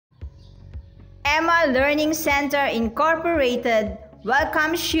Emma Learning Center Incorporated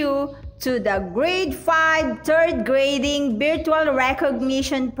welcomes you to the Grade 5 Third Grading Virtual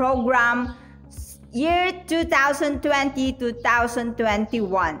Recognition Program year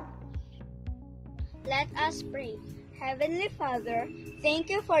 2020-2021. Let us pray. Heavenly Father, thank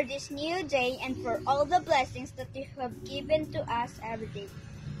you for this new day and for all the blessings that you have given to us every day.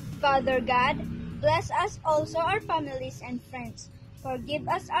 Father God, bless us also our families and friends. Forgive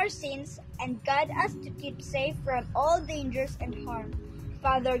us our sins and guide us to keep safe from all dangers and harm.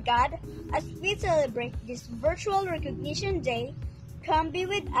 Father God, as we celebrate this virtual recognition day, come be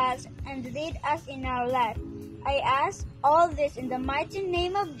with us and lead us in our life. I ask all this in the mighty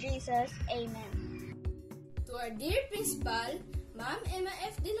name of Jesus. Amen. To our dear Principal, Ma'am Emma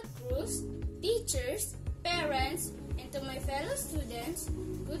F. De La Cruz, teachers, parents, and to my fellow students,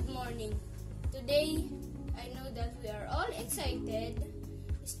 good morning. Today, I know that we are all excited,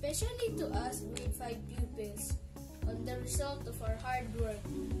 especially to us grade 5 pupils, on the result of our hard work.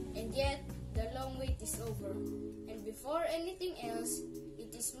 And yet, the long wait is over. And before anything else,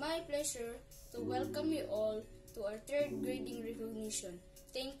 it is my pleasure to welcome you all to our third grading recognition.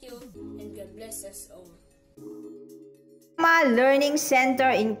 Thank you, and God bless us all. Emma Learning Center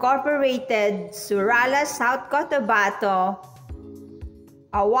Incorporated, Surala, South Cotabato,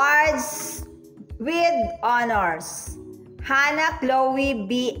 awards with honors. Hannah Chloe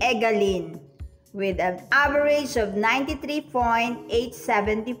B. Egalin with an average of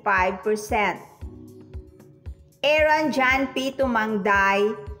 93.875%. Aaron John P.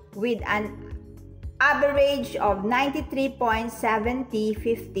 Tumangday with an average of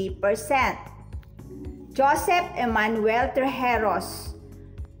 93.7050%. Joseph Emmanuel Trejeros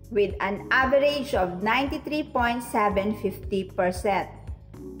with an average of 93.750%.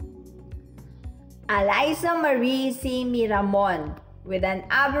 Eliza Marie C. Miramon with an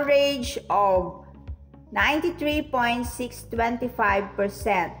average of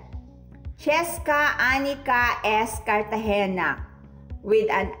 93.625%. Cheska Anika S. Cartagena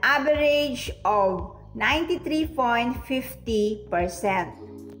with an average of 93.50%.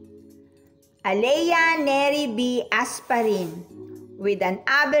 Alea Neri B. Asparin with an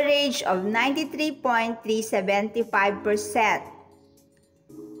average of 93.375%.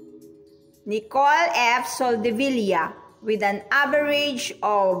 Nicole F. Soldevilla with an average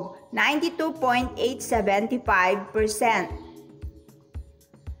of 92.875%.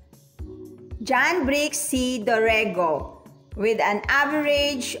 John Briggs C. Dorego with an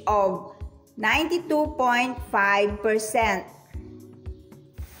average of 92.5%.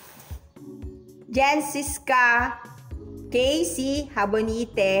 Jensiska K.C.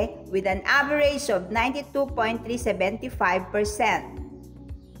 Habonite with an average of 92.375%.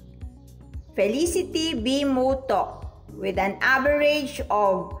 Felicity B. Muto with an average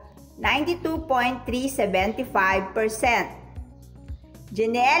of 92.375%.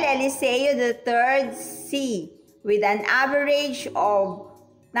 Janelle Eliseo III C with an average of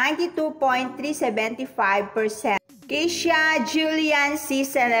 92.375%. Keisha Julian C.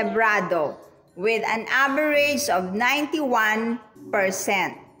 Celebrado with an average of 91%.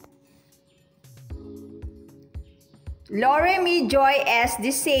 Loremi Joy S.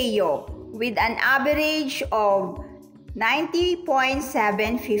 Deseo with an average of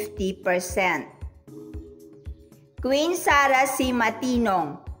 90.750%. Queen Sarah C.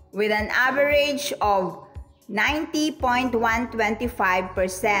 Matinong with an average of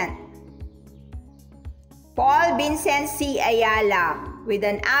 90.125%. Paul Vincent C. Ayala with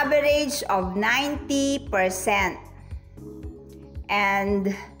an average of 90%.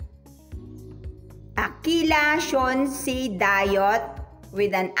 And Aquila Sean C. Dayot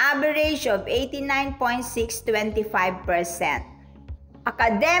with an average of 89.625%.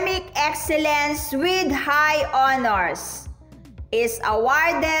 Academic excellence with high honors is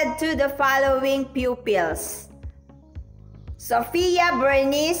awarded to the following pupils. Sophia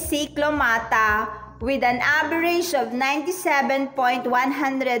Bernice C. Clomata with an average of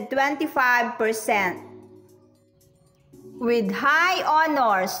 97.125%. With high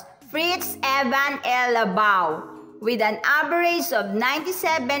honors, Fritz Evan L. Labao with an average of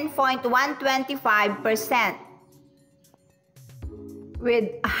 97.125%. With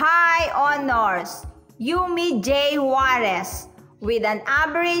high honors, Yumi J. Juarez with an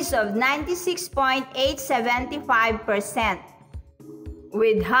average of 96.875%.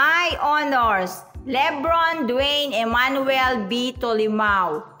 With high honors, Lebron Dwayne Emmanuel B.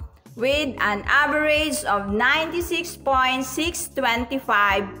 Tolimao with an average of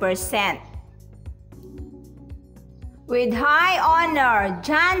 96.625%. With high honor,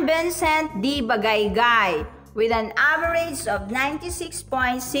 John Vincent D. Bagaygay with an average of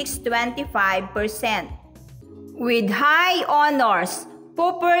 96.625%. With high honors,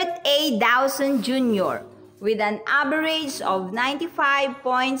 Pupert A. Dawson Jr. with an average of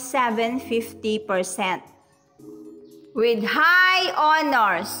 95.750%. With high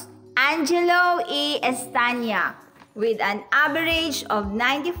honors, Angelo E. Estania with an average of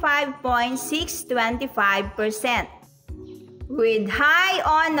 95.625%. With high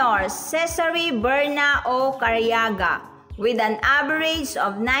honors, Cesare Berna O. Cariaga with an average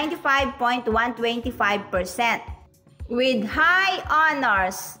of 95.125%. With high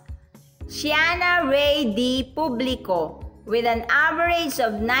honors, Shiana Ray D. Publico with an average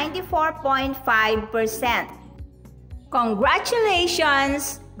of 94.5%.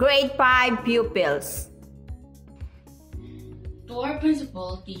 Congratulations, Grade 5 pupils! To our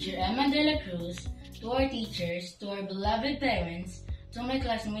principal, Teacher Emma de la Cruz, to our teachers, to our beloved parents, to my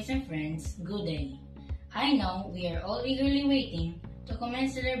classmates and friends, good day. I know we are all eagerly waiting to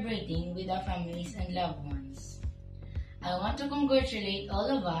commence celebrating with our families and loved ones. I want to congratulate all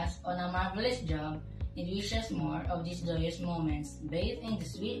of us on a marvelous job and wish us more of these joyous moments bathed in the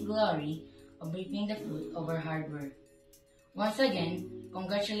sweet glory of reaping the fruit of our hard work. Once again,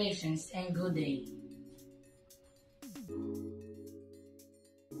 congratulations and good day.